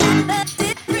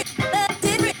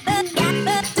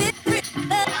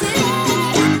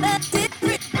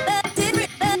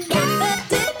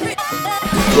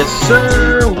Yes,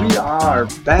 sir. We are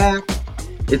back.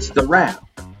 It's The Wrap,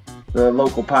 the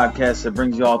local podcast that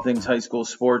brings you all things high school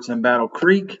sports in Battle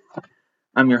Creek.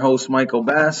 I'm your host, Michael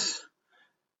Bass.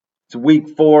 It's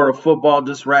week 4 of football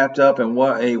just wrapped up, and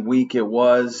what a week it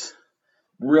was.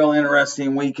 Real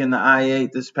interesting week in the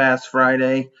I-8 this past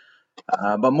Friday.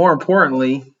 But more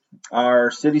importantly, our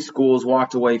city schools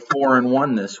walked away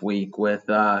 4-1 this week with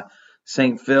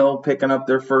St. Phil picking up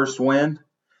their first win.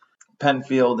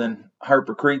 Pennfield and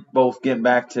Harper Creek both getting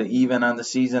back to even on the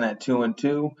season at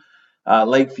 2-2.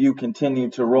 Lakeview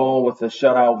continued to roll with a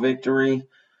shutout victory.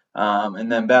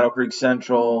 And then Battle Creek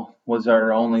Central was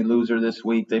our only loser this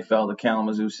week. They fell to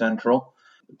Kalamazoo Central.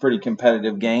 Pretty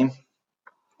competitive game.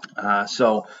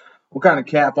 So we'll kind of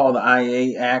cap all the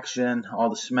I-8 action, all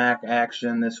the SMAC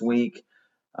action this week.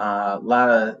 A lot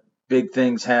of big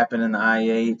things happen in the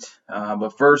I-8.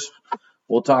 But first,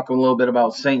 we'll talk a little bit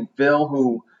about St. Phil,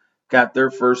 who got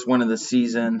their first win of the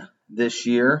season this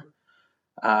year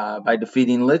by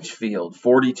defeating Litchfield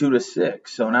 42-6.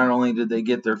 So not only did they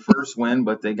get their first win,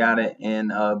 but they got it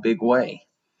in a big way.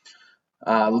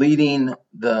 Leading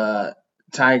the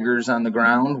Tigers on the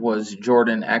ground was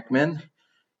Jordan Ekman.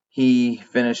 He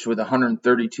finished with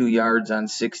 132 yards on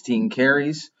 16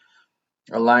 carries.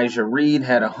 Elijah Reed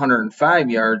had 105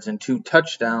 yards and 2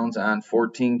 touchdowns on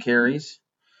 14 carries.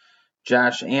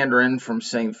 Josh Andren from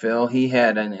St. Phil, he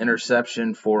had an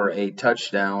interception for a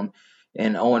touchdown,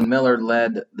 and Owen Miller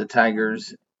led the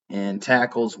Tigers in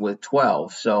tackles with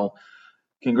 12. So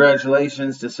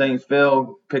congratulations to St.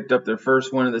 Phil, picked up their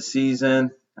first win of the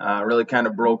season, really kind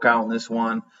of broke out in this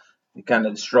one. They kind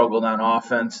of struggled on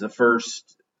offense the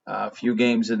first few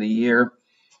games of the year,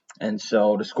 and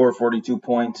so to score 42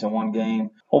 points in one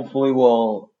game, hopefully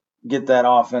we'll get that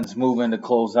offense moving to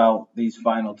close out these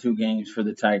final 2 games for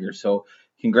the Tigers. So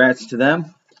congrats to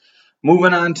them.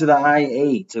 Moving on to the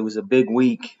I-8. It was a big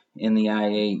week in the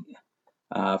I-8.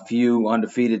 A few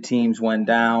undefeated teams went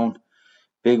down.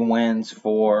 Big wins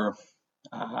for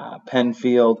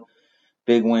Pennfield.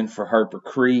 Big win for Harper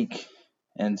Creek.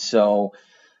 And so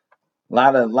a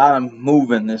lot of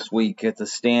moving this week at the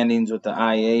standings with the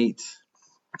I-8.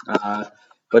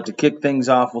 But to kick things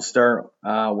off, we'll start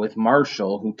with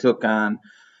Marshall, who took on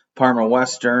Parma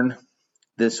Western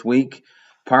this week.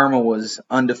 Parma was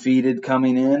undefeated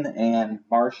coming in, and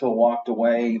Marshall walked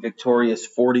away victorious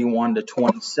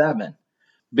 41-27.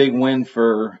 Big win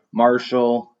for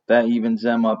Marshall. That evens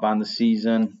them up on the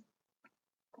season.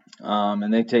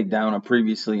 And they take down a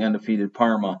previously undefeated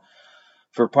Parma.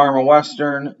 For Parma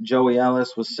Western, Joey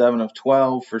Ellis was 7 of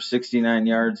 12 for 69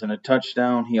 yards and a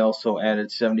touchdown. He also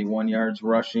added 71 yards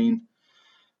rushing.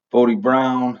 Bodie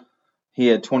Brown, he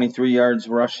had 23 yards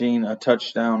rushing, a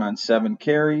touchdown on 7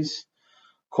 carries.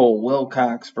 Cole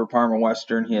Wilcox for Parma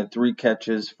Western, he had 3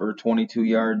 catches for 22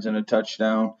 yards and a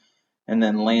touchdown. And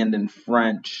then Landon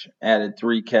French added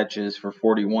 3 catches for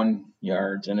 41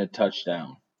 yards and a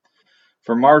touchdown.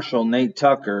 For Marshall, Nate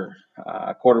Tucker,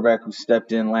 a quarterback who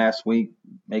stepped in last week,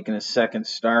 making his second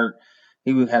start,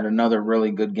 he had another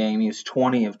really good game. He was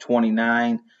 20 of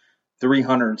 29,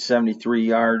 373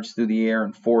 yards through the air,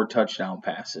 and 4 touchdown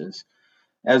passes.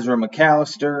 Ezra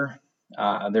McAllister,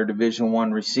 their Division I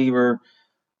receiver,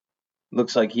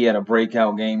 looks like he had a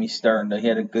breakout game. He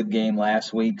had a good game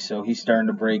last week, so he's starting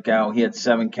to break out. He had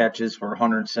 7 catches for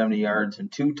 170 yards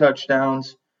and 2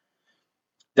 touchdowns.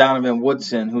 Donovan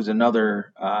Woodson, who's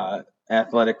another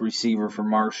athletic receiver for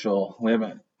Marshall. We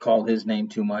haven't called his name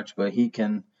too much, but he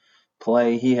can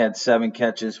play. He had 7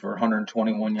 catches for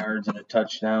 121 yards and a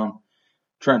touchdown.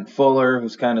 Trent Fuller,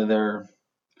 who's kind of their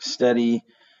steady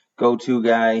go-to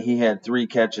guy, he had 3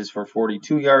 catches for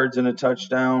 42 yards and a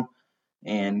touchdown.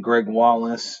 And Greg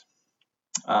Wallace,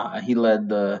 he led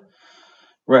the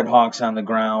Red Hawks on the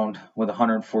ground with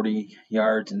 140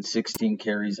 yards and 16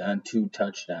 carries on 2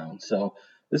 touchdowns. So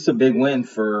this is a big win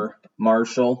for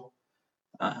Marshall.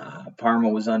 Parma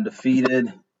was undefeated.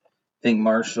 I think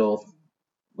Marshall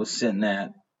was sitting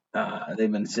at,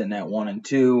 they've been sitting at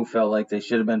 1-2. Felt like they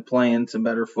should have been playing some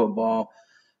better football.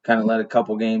 Kind of let a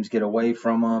couple games get away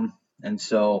from them. And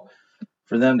so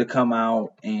for them to come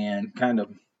out and kind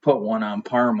of put one on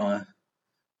Parma,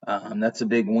 that's a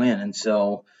big win. And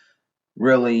so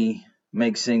really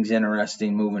makes things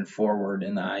interesting moving forward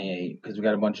in the I-8 because we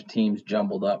got a bunch of teams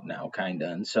jumbled up now, kind of.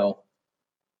 And so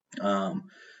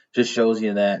just shows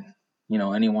you that,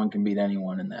 anyone can beat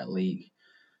anyone in that league.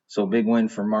 So big win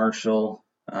for Marshall.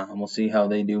 We'll see how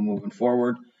they do moving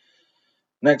forward.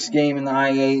 Next game in the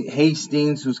I-8,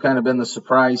 Hastings, who's kind of been the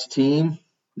surprise team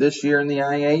this year in the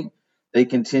I-8. They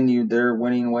continued their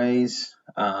winning ways.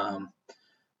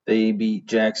 They beat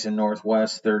Jackson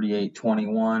Northwest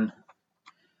 38-21.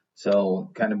 So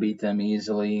kind of beat them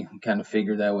easily. Kind of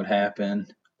figured that would happen.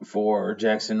 For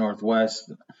Jackson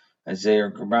Northwest, Isaiah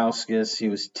Grabowskis, he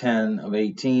was 10 of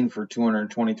 18 for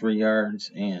 223 yards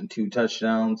and 2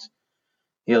 touchdowns.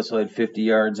 He also had 50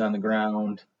 yards on the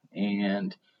ground.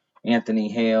 And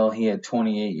Anthony Hale, he had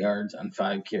 28 yards on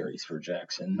 5 carries for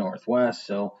Jackson Northwest.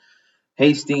 So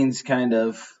Hastings kind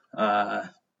of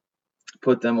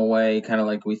put them away, kind of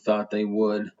like we thought they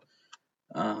would.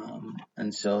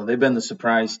 And so they've been the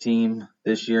surprise team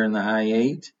this year in the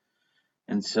I-8.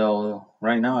 And so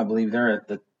right now I believe they're at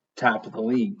the top of the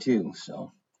league too.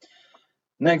 So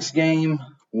next game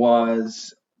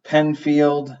was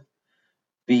Pennfield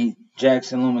beat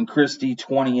Jackson Lumen Christi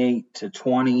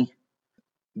 28-20.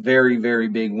 Very, very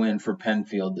big win for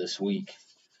Pennfield this week.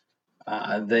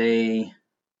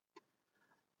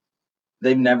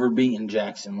 They've never beaten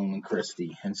Jackson Lumen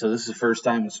Christi, and so this is the first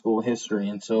time in school history.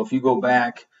 And so if you go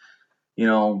back,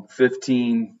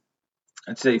 15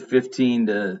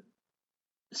 to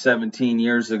 17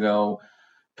 years ago,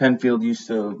 Pennfield used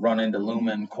to run into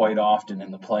Lumen quite often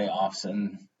in the playoffs,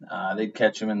 and they'd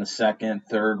catch them in the second,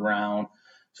 third round,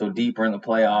 so deeper in the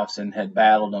playoffs, and had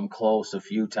battled them close a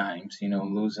few times,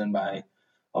 losing by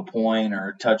a point or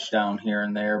a touchdown here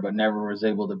and there, but never was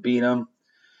able to beat them.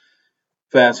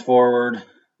 Fast forward,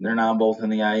 they're now both in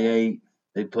the I-8.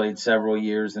 They played several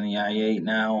years in the I-8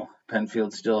 now.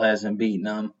 Pennfield still hasn't beaten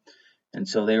them, and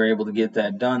so they were able to get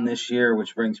that done this year,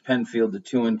 which brings Pennfield to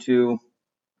 2-2.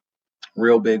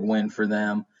 Real big win for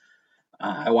them.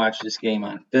 I watched this game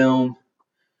on film.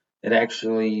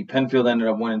 Pennfield ended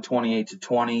up winning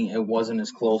 28-20. It wasn't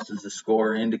as close as the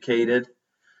score indicated.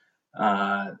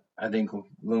 I think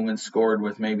Lumen scored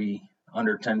with maybe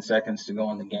under 10 seconds to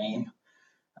go in the game.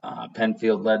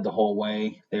 Pennfield led the whole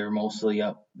way. They were mostly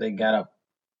up. They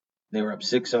were up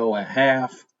 6-0 at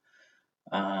half.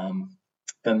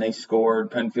 Then they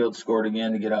scored. Pennfield scored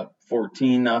again to get up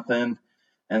 14-0.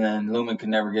 And then Lumen could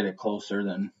never get it closer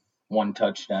than one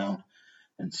touchdown.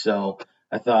 And so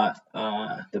I thought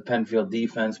the Pennfield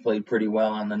defense played pretty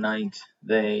well on the night.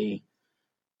 They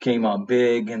came up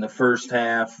big in the first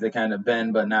half. They kind of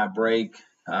bend but not break.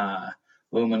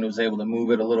 Lumen was able to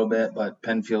move it a little bit, but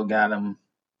Pennfield got them,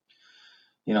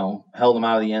 held them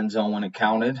out of the end zone when it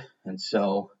counted. And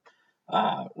so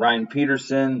Ryan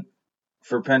Peterson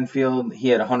for Pennfield, he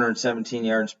had 117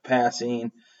 yards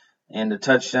passing and a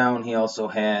touchdown. He also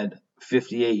had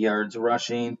 58 yards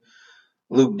rushing.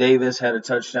 Luke Davis had a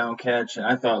touchdown catch, and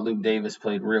I thought Luke Davis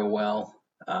played real well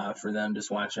for them, just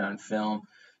watching on film.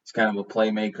 He's kind of a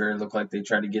playmaker. It looked like they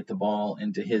tried to get the ball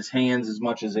into his hands as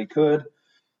much as they could,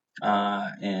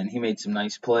 and he made some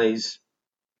nice plays.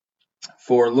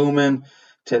 For Lumen,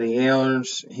 Teddy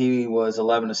Ehlers, he was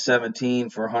 11 of 17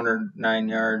 for 109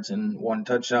 yards and 1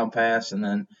 touchdown pass, and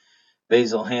then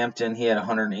Basil Hampton, he had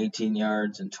 118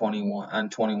 yards and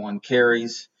 21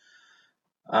 carries.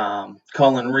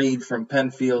 Cullen Reed from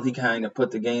Pennfield, he kind of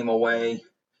put the game away.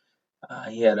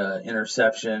 He had an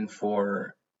interception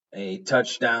for a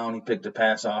touchdown. He picked a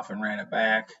pass off and ran it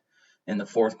back in the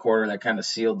fourth quarter. That kind of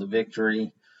sealed the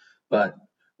victory. But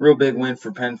real big win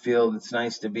for Pennfield. It's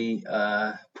nice to beat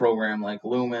a program like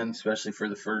Lumen, especially for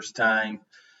the first time.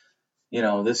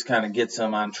 This kind of gets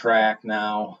them on track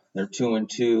now. They're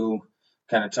 2-2.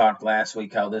 Kind of talked last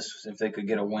week how this, if they could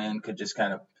get a win, could just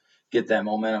kind of get that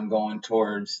momentum going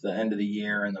towards the end of the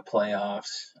year and the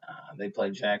playoffs. They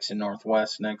play Jackson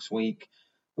Northwest next week,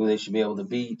 who they should be able to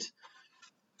beat.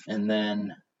 And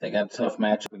then they got a tough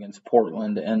matchup against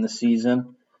Portland to end the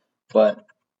season. But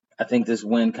I think this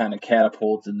win kind of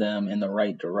catapulted them in the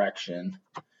right direction.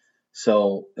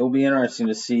 So it'll be interesting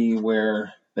to see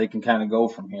where they can kind of go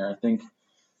from here. I think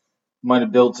might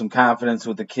have built some confidence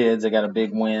with the kids. They got a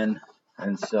big win.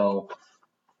 And so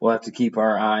we'll have to keep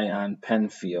our eye on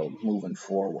Pennfield moving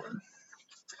forward.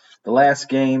 The last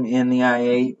game in the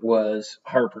I-8 was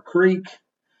Harper Creek.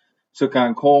 Took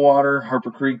on Coldwater.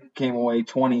 Harper Creek came away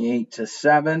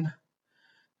 28-7.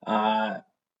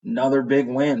 Another big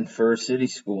win for City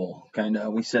School.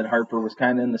 We said Harper was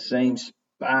kind of in the same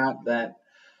spot that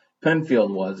Pennfield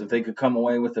was. If they could come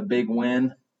away with a big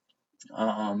win,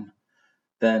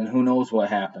 then who knows what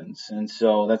happens. And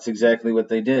so that's exactly what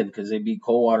they did, because they beat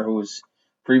Coldwater, who was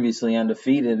previously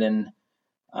undefeated. And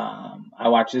I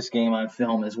watched this game on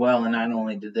film as well, and not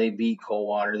only did they beat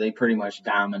Coldwater, they pretty much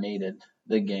dominated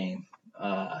the game.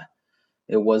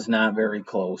 It was not very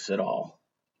close at all.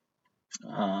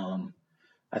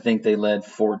 I think they led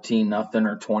 14-0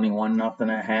 or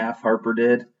 21-0 at half, Harper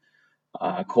did.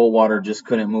 Coldwater just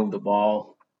couldn't move the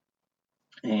ball.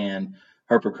 And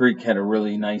Harper Creek had a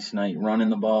really nice night running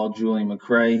the ball. Julian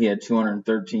McCray, he had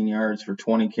 213 yards for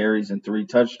 20 carries and 3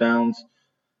 touchdowns.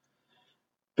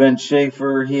 Ben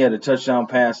Schaefer, he had a touchdown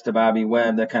pass to Bobby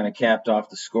Webb that kind of capped off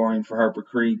the scoring for Harper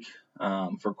Creek.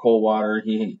 For Coldwater,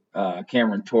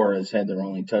 Cameron Torres had their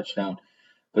only touchdown.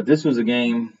 But this was a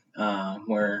game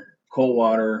where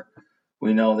Coldwater,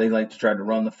 we know they like to try to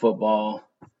run the football,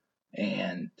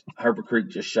 and Harper Creek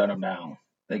just shut them down.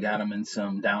 They got them in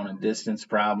some down and distance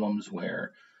problems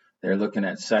where they're looking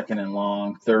at second and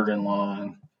long, third and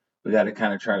long. We got to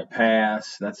kind of try to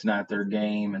pass. That's not their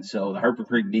game. And so the Harper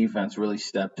Creek defense really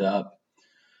stepped up,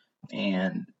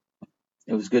 and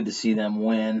it was good to see them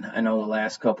win. I know the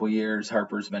last couple of years,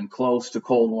 Harper's been close to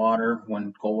Coldwater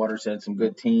when Coldwater's had some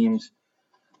good teams.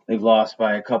 They've lost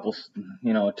by a couple,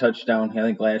 a touchdown. I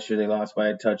think last year they lost by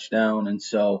a touchdown. And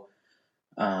so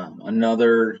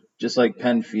another, just like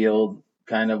Pennfield,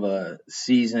 kind of a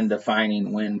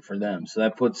season-defining win for them. So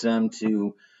that puts them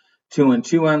to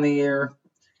 2-2 on the year.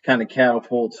 Kind of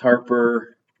catapults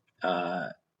Harper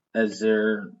as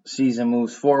their season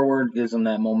moves forward, gives them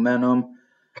that momentum,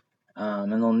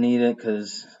 and they'll need it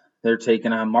because they're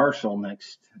taking on Marshall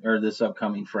this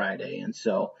upcoming Friday. And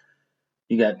so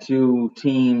you got two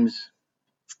teams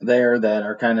there that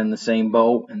are kind of in the same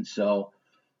boat, and so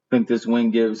I think this win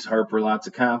gives Harper lots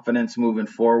of confidence moving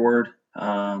forward. Be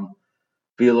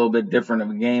a little bit different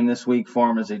of a game this week for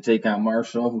them as they take on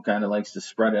Marshall, who kind of likes to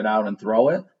spread it out and throw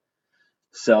it.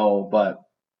 So, but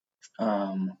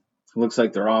looks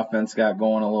like their offense got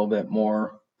going a little bit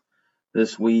more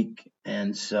this week,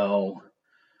 and so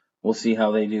we'll see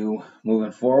how they do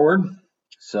moving forward.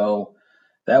 So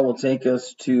that will take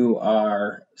us to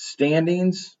our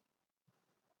standings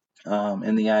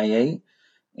in the I-8,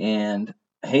 and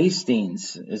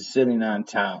Hastings is sitting on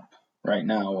top right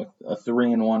now with a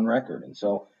 3-1 record, and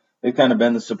so they've kind of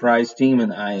been the surprise team in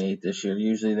the I-8 this year.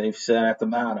 Usually they've sat at the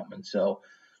bottom, and so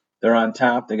they're on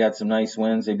top. They got some nice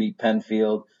wins. They beat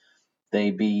Pennfield.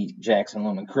 They beat Jackson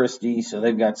Lumen Christi. So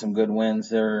they've got some good wins.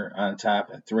 They're on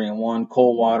top at 3-1.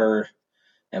 Coldwater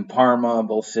and Parma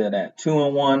both sit at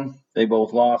 2-1. They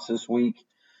both lost this week.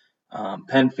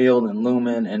 Pennfield and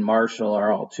Lumen and Marshall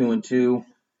are all 2-2.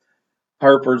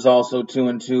 Harper's also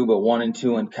 2-2, but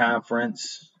 1-2 in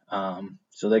conference.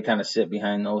 So they kind of sit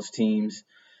behind those teams.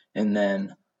 And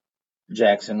then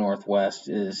Jackson Northwest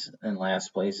is in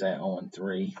last place at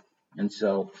 0-3. And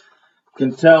so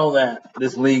can tell that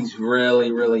this league's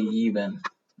really, really even.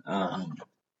 When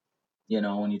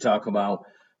you talk about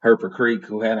Harper Creek,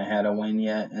 who hadn't had a win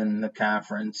yet in the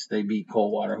conference, they beat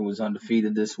Coldwater, who was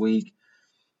undefeated this week.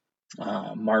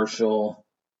 Marshall,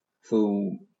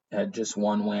 who had just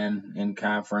one win in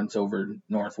conference over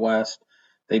Northwest.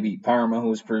 They beat Parma, who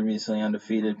was previously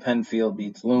undefeated. Pennfield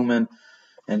beats Lumen.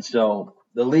 And so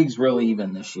the league's really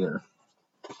even this year.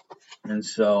 And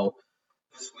so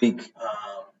this week,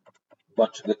 a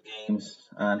bunch of good games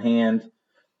on hand.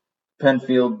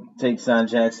 Penfield takes on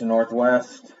Jackson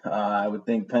Northwest. I would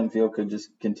think Pennfield could just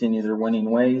continue their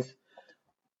winning ways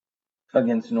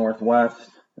against Northwest.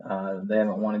 They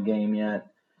haven't won a game yet.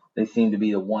 They seem to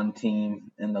be the one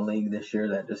team in the league this year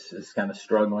that just is kind of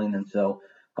struggling, and so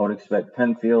I would expect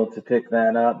Pennfield to pick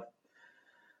that up.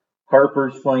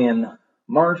 Harper's playing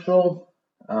Marshall.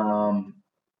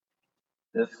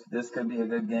 This could be a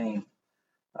good game.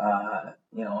 I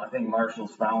think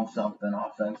Marshall's found something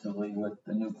offensively with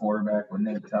the new quarterback, with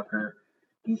Nate Tucker.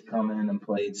 He's come in and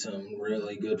played some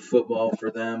really good football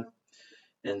for them.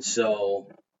 And so,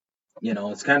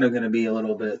 it's kind of going to be a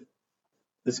little bit,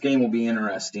 this game will be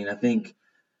interesting. I think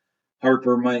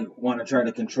Harper might want to try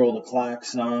to control the clock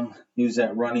some, use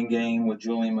that running game with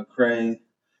Julian McCray.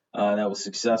 That was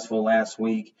successful last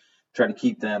week. Try to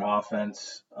keep that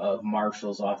offense of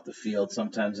Marshall's off the field.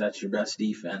 Sometimes that's your best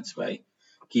defense by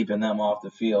keeping them off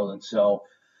the field. And so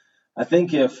I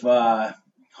think if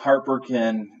Harper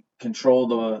can control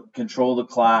the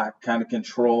clock, kind of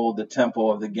control the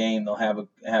tempo of the game, they'll have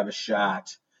a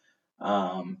shot.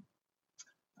 I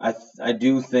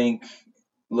do think,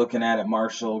 looking at it,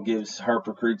 Marshall gives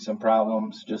Harper Creek some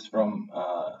problems just from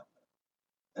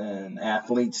an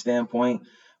athlete standpoint.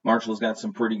 Marshall's got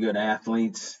some pretty good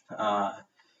athletes.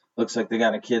 Looks like they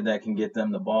got a kid that can get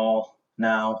them the ball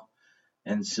now.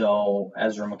 And so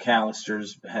Ezra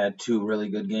McAllister's had 2 really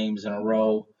good games in a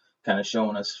row, kind of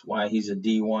showing us why he's a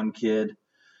D1 kid.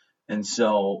 And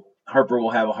so Harper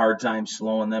will have a hard time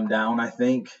slowing them down, I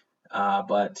think.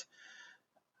 But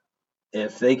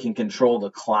if they can control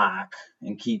the clock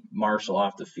and keep Marshall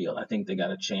off the field, I think they got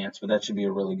a chance. But that should be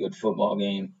a really good football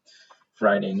game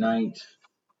Friday night.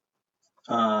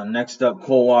 Next up,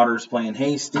 Coldwater's playing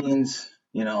Hastings.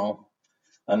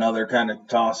 Another kind of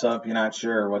toss-up. You're not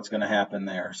sure what's going to happen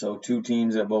there. So 2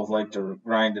 teams that both like to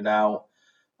grind it out.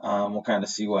 We'll kind of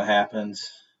see what happens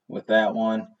with that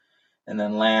one. And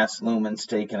then last, Lumen's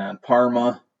taking on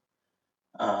Parma.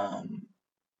 And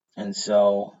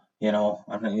so, you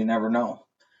never know.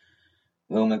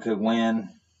 Lumen could win.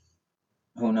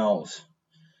 Who knows?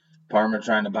 Parma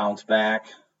trying to bounce back.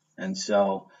 And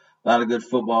so, a lot of good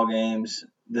football games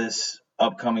this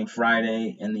upcoming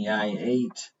Friday in the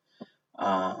I-8.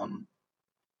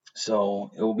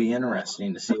 So it will be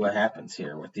interesting to see what happens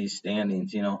here with these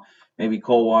standings. Maybe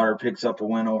Coldwater picks up a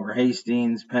win over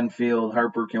Hastings. Pennfield,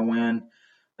 Harper can win.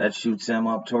 That shoots them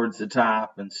up towards the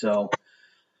top. And so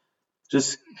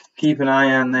just keep an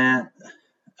eye on that.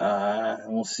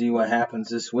 And we'll see what happens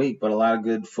this week. But a lot of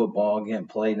good football getting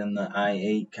played in the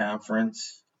I-8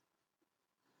 conference.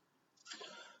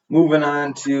 Moving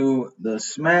on to the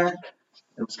SMAC.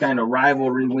 It was kind of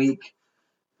rivalry week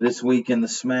this week in the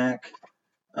SMAC.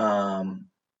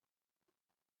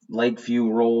 Lakeview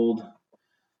rolled,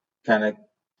 kind of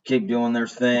keep doing their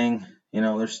thing.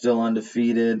 They're still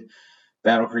undefeated.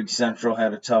 Battle Creek Central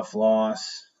had a tough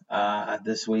loss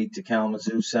this week to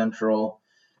Kalamazoo Central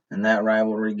in that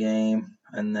rivalry game.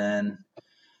 And then,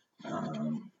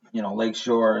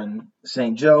 Lakeshore and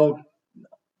St. Joe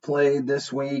played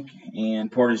this week,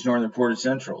 and Portage Northern, Portage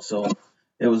Central. So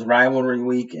it was rivalry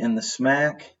week in the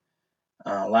SMAC.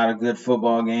 A lot of good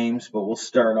football games, but we'll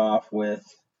start off with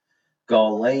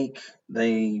Gull Lake.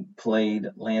 They played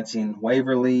Lansing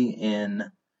Waverly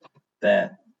in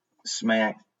that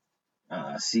SMAC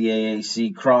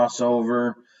CAAC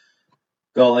crossover.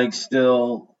 Gull Lake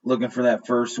still looking for that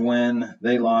first win.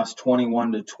 They lost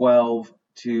 21-12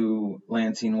 to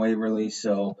Lansing Waverly,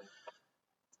 so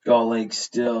Gull Lake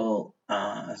still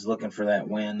is looking for that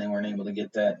win. They weren't able to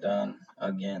get that done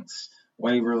against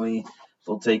Waverly.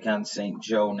 They'll take on St.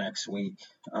 Joe next week.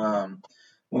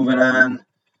 Moving on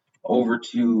over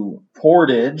to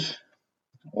Portage,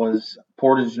 was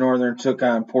Portage Northern took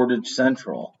on Portage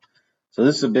Central. So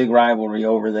this is a big rivalry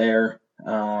over there.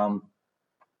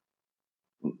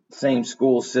 Same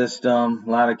school system.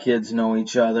 A lot of kids know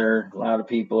each other. A lot of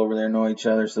people over there know each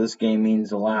other. So this game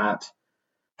means a lot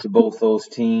to both those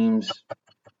teams.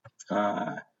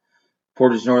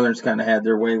 Portage Northern's kind of had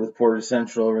their way with Portage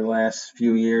Central over the last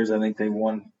few years. I think they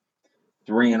won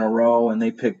 3 in a row, and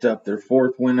they picked up their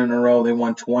 4th win in a row. They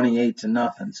won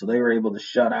 28-0, so they were able to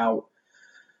shut out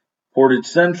Portage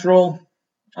Central.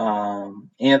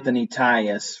 Anthony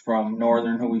Tyus from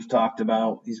Northern, who we've talked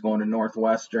about, he's going to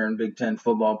Northwestern, Big Ten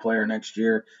football player next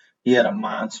year. He had a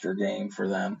monster game for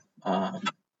them,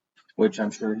 which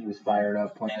I'm sure he was fired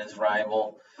up playing his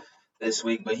rival this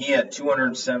week. But he had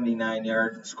 279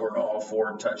 yards and scored all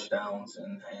 4 touchdowns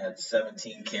and had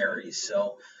 17 carries.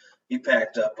 So he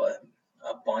packed up a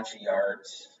bunch of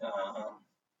yards.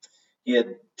 He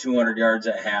had 200 yards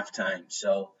at halftime.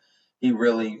 So he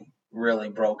really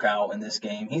broke out in this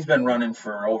game. He's been running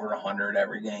for over 100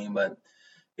 every game, but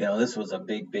this was a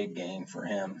big game for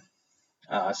him.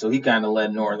 So he kind of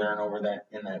led Northern over in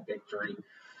that victory.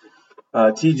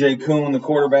 TJ Kuhn, the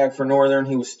quarterback for Northern,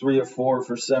 he was 3 of 4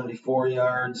 for 74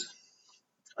 yards.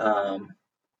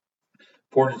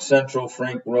 Portage Central,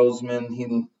 Frank Roseman,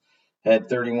 he had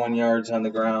 31 yards on the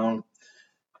ground.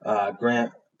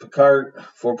 Grant Picard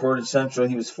for Portage Central,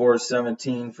 he was 4 of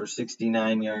 17 for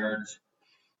 69 yards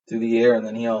through the air, and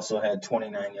then he also had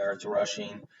 29 yards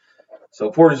rushing.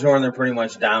 So Portage Northern pretty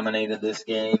much dominated this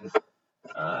game.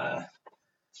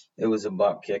 It was a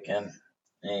butt kicking,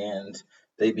 and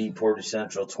they beat Portage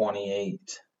Central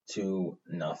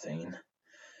 28-0.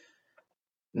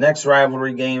 Next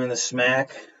rivalry game in the SMAC,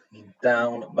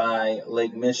 down by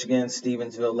Lake Michigan,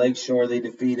 Stevensville Lakeshore. They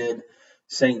defeated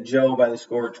St. Joe by the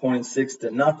score of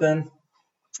 26-0.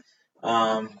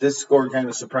 This score kind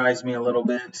of surprised me a little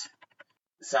bit.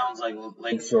 Sounds like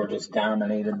Lakeshore just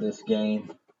dominated this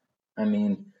game. I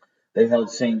mean, they held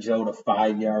St. Joe to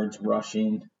 5 yards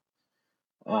rushing.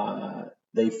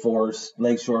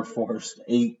 Lakeshore forced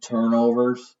 8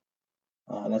 turnovers.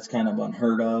 That's kind of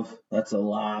unheard of. That's a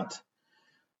lot.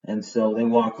 And so they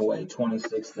walk away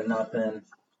 26-0.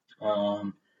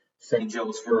 St.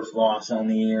 Joe's first loss on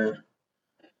the year.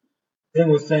 The thing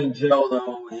with St. Joe,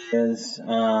 though, is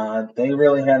they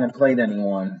really hadn't played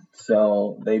anyone.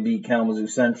 So they beat Kalamazoo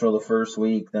Central the first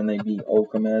week. Then they beat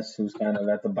Okemos, who's kind of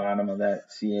at the bottom of that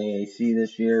CAAC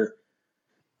this year.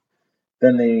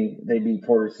 Then they beat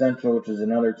Portage Central, which is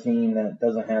another team that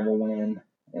doesn't have a win.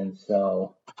 And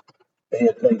so they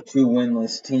had played 2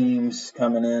 winless teams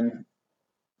coming in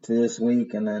to this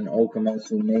week. And then Okemos,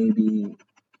 who maybe,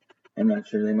 I'm not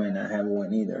sure, they might not have a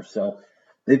win either. So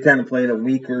they kind of played a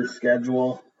weaker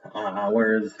schedule,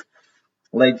 whereas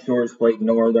Lakeshore's played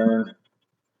Northern.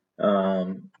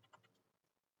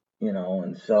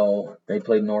 and so they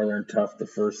played Northern tough the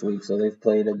first week, so they've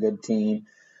played a good team.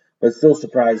 But it still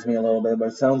surprised me a little bit, but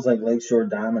it sounds like Lakeshore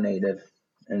dominated.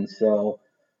 And so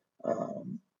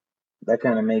that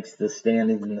kind of makes the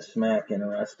standings in the SMAC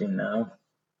interesting now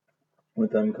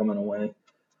with them coming away.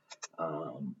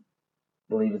 I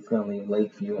believe it's going to leave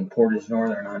Lakeview and Portage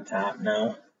Northern on top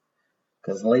now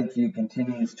because Lakeview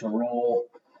continues to roll.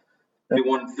 They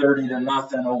won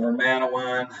 30-0 over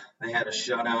Manawan. They had a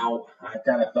shutout. I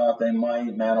kind of thought they might.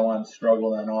 Manawan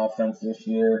struggled on offense this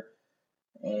year.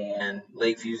 And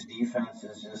Lakeview's defense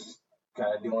is just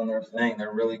kind of doing their thing.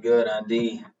 They're really good on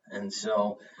D. And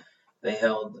so they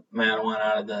held Manawan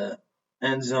out of the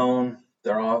end zone.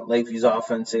 Lakeview's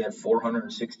offense, they had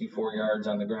 464 yards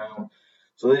on the ground.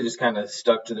 So they just kind of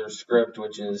stuck to their script,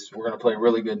 which is we're going to play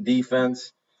really good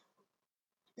defense,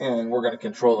 and we're going to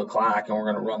control the clock, and we're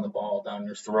going to run the ball down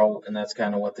your throat. And that's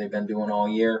kind of what they've been doing all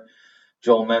year.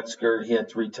 Joel Metzger, he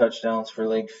had 3 touchdowns for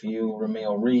Lakeview.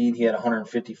 Romeo Reed, he had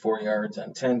 154 yards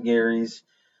on 10 carries.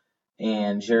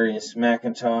 And Jarius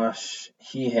McIntosh,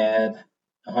 he had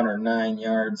 109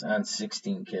 yards on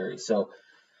 16 carries. So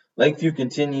Lakeview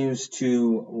continues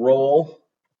to roll.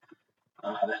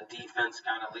 That defense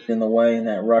kind of leading the way in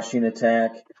that rushing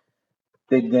attack.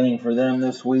 Big game for them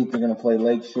this week. They're going to play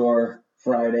Lakeshore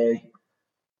Friday.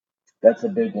 That's a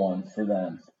big one for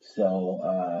them.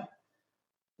 So,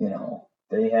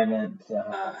 they haven't,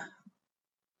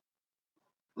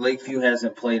 Lakeview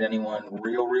hasn't played anyone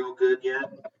real good yet.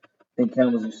 I think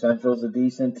Kalamazoo Central is a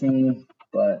decent team,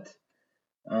 but,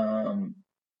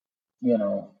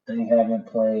 they haven't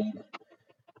played,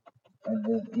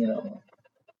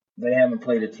 they haven't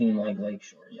played a team like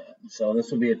Lakeshore yet. So this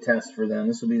will be a test for them.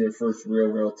 This will be their first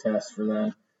real test for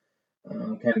them.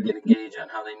 Kind of get a gauge on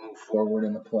how they move forward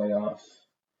in the playoffs.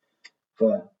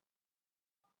 But,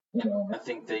 I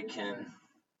think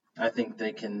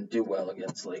they can do well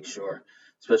against Lakeshore,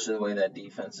 especially the way that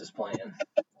defense is playing.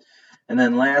 And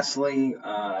then lastly,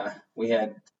 we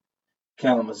had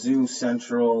Kalamazoo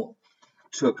Central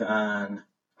took on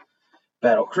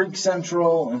Battle Creek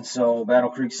Central, and so Battle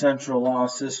Creek Central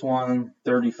lost this one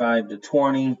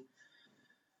 35-20. I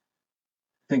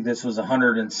think this was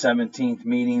 117th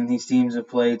meeting these teams have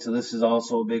played, so this is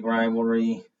also a big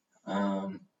rivalry.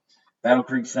 Battle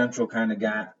Creek Central kind of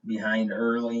got behind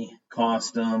early,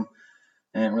 cost them,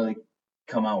 and didn't really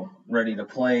come out ready to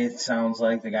play. It sounds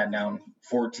like they got down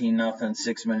 14-0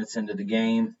 6 minutes into the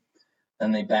game.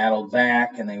 Then they battled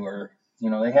back, and they were,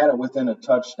 they had it within a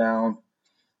touchdown.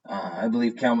 I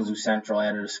believe Kalamazoo Central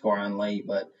added a score on late,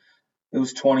 but it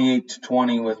was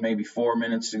 28-20 with maybe 4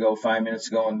 minutes to go, 5 minutes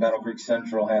to go, and Battle Creek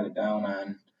Central had it down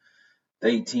on the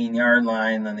 18-yard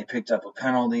line. Then they picked up a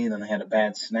penalty. Then they had a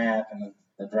bad snap, and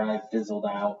the drive fizzled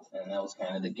out, and that was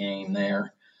kind of the game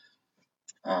there.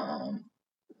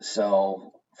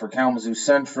 So for Kalamazoo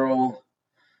Central,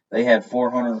 they had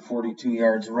 442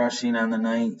 yards rushing on the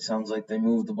night. Sounds like they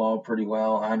moved the ball pretty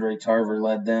well. Andre Tarver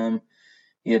led them.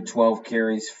 He had 12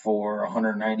 carries for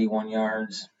 191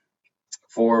 yards.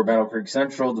 For Battle Creek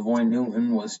Central, Devoyne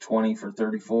Newton was 20 for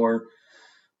 34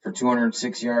 for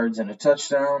 206 yards and a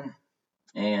touchdown.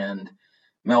 And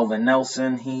Melvin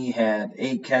Nelson, he had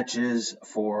 8 catches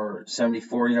for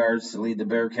 74 yards to lead the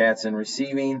Bearcats in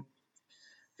receiving.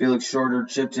 Felix Shorter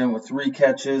chipped in with 3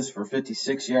 catches for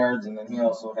 56 yards, and then he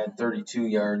also had 32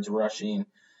 yards rushing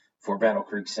for Battle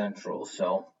Creek Central.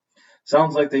 So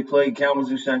sounds like they played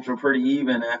Kalamazoo Central pretty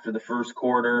even after the first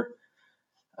quarter.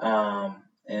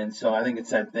 And so I think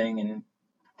it's that thing, and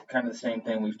kind of the same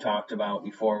thing we've talked about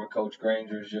before with Coach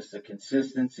Granger, is just the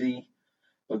consistency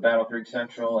with Battle Creek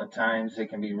Central. At times it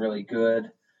can be really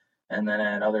good, and then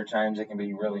at other times it can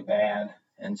be really bad.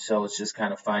 And so it's just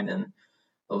kind of finding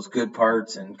those good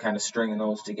parts and kind of stringing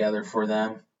those together for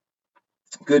them.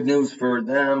 Good news for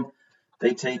them.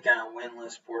 They take on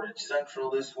winless Portage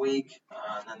Central this week,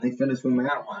 and then they finish with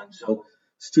Manawan. So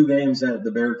it's 2 games that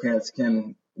the Bearcats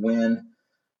can win.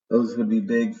 Those would be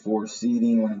big for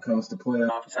seeding when it comes to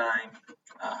playoff time.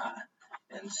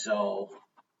 And so,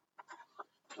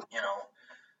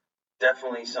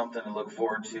 definitely something to look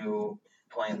forward to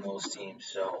playing those teams.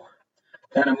 So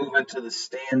kind of moving to the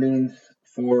standings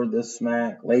for the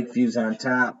SMAC. Lakeview's on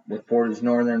top with Portage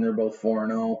Northern. They're both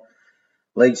 4-0.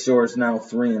 Lakeshore is now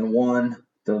 3-1.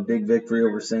 The big victory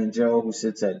over St. Joe, who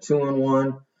sits at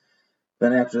 2-1.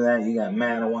 Then after that, you got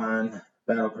Manawan,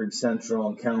 Battle Creek Central,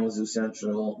 and Kalamazoo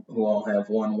Central, who all have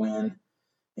 1 win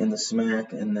in the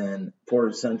SMAC. And then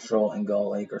Portage Central and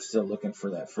Gull Lake are still looking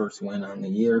for that first win on the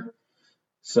year.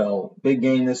 So big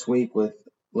game this week with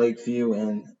Lakeview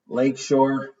and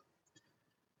Lakeshore.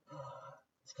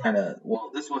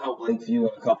 this will help Lakeview in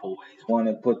a couple ways. One,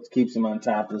 it keeps them on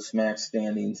top of the SMAC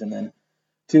standings, and then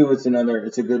two, it's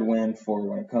a good win for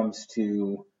when it comes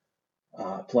to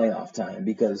playoff time,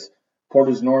 because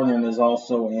Portage Northern is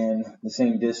also in the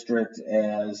same district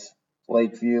as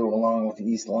Lakeview, along with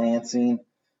East Lansing,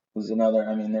 who's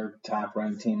they're top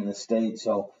ranked team in the state.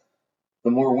 So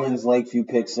the more wins Lakeview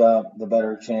picks up, the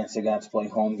better chance they got to play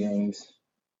home games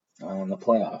in the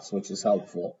playoffs, which is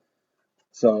helpful.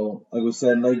 So, like we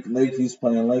said, Lakeview's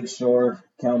playing Lakeshore.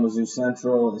 Kalamazoo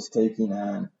Central is taking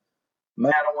on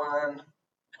Mattawan.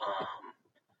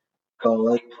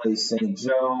 Lake plays St.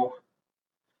 Joe.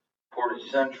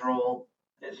 Portage Central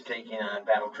is taking on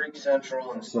Battle Creek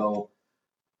Central, and so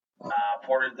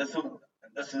this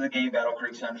is a game Battle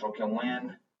Creek Central can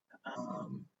win.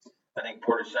 I think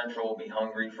Portage Central will be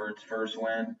hungry for its first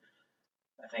win.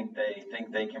 I think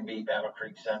they can beat Battle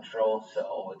Creek Central,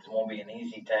 so it won't be an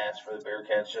easy task for the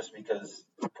Bearcats just because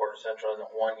Portage Central hasn't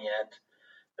won yet.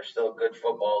 They're still a good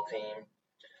football team,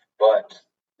 but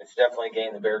it's definitely a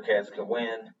game the Bearcats could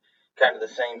win. Kind of the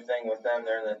same thing with them.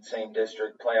 They're in the same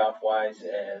district playoff-wise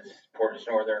as Portage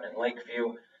Northern and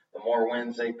Lakeview. The more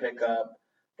wins they pick up,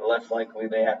 the less likely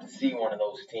they have to see one of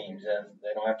those teams.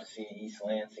 They don't have to see East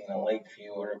Lansing or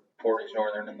Lakeview or Portage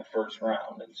Northern in the first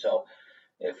round. And so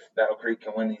if Battle Creek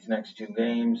can win these next two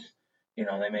games,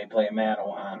 they may play a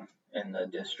Mattawan in the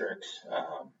districts,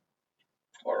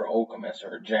 or Okemos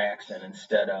or Jackson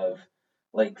instead of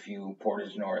Lakeview,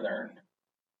 Portage Northern,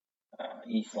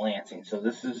 East Lansing. So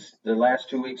the last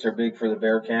 2 weeks are big for the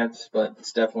Bearcats, but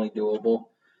it's definitely doable.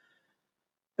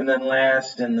 And then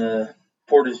last, in the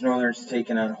Portage Northern's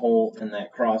taking on Holt in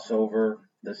that crossover,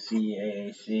 the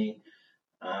CAAC.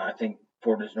 I think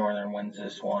Portage Northern wins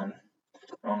this one.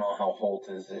 I don't know how Holt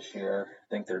is this year.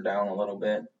 I think they're down a little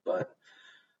bit, but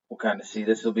we'll kind of see.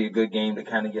 This will be a good game to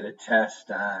kind of get a test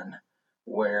on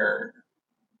where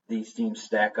these teams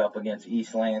stack up against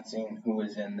East Lansing, who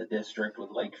is in the district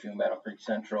with Lakeview and Battle Creek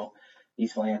Central.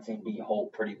 East Lansing beat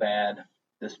Holt pretty bad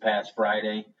this past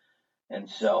Friday. And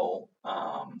so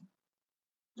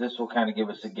this will kind of give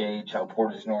us a gauge how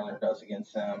Portage Northern does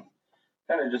against them.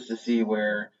 Kind of just to see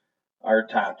where our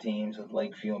top teams with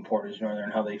Lakeview and Portage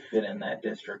Northern, how they fit in that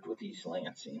district with East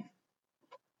Lansing.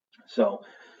 So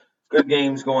good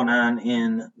games going on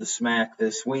in the SMAC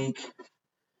this week.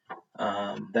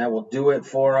 That will do it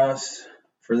for us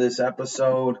for this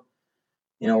episode.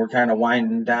 We're kind of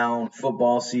winding down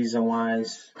football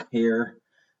season-wise here.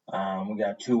 We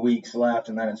got 2 weeks left,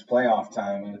 and then it's playoff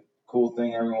time. And cool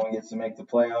thing, everyone gets to make the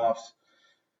playoffs.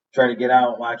 Try to get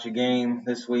out, watch a game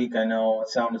this week. I know it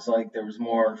sounded like there was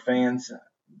more fans to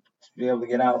be able to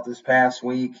get out this past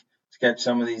week to catch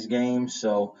some of these games.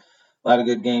 So a lot of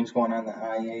good games going on in the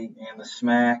I-8 and the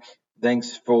SMAC.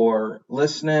 Thanks for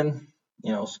listening.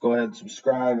 So go ahead and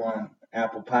subscribe. We're on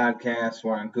Apple Podcasts.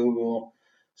 We're on Google,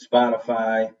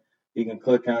 Spotify. You can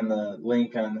click on the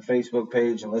link on the Facebook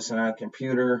page and listen on a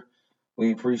computer.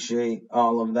 We appreciate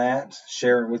all of that.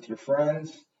 Share it with your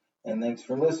friends. And thanks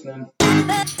for listening.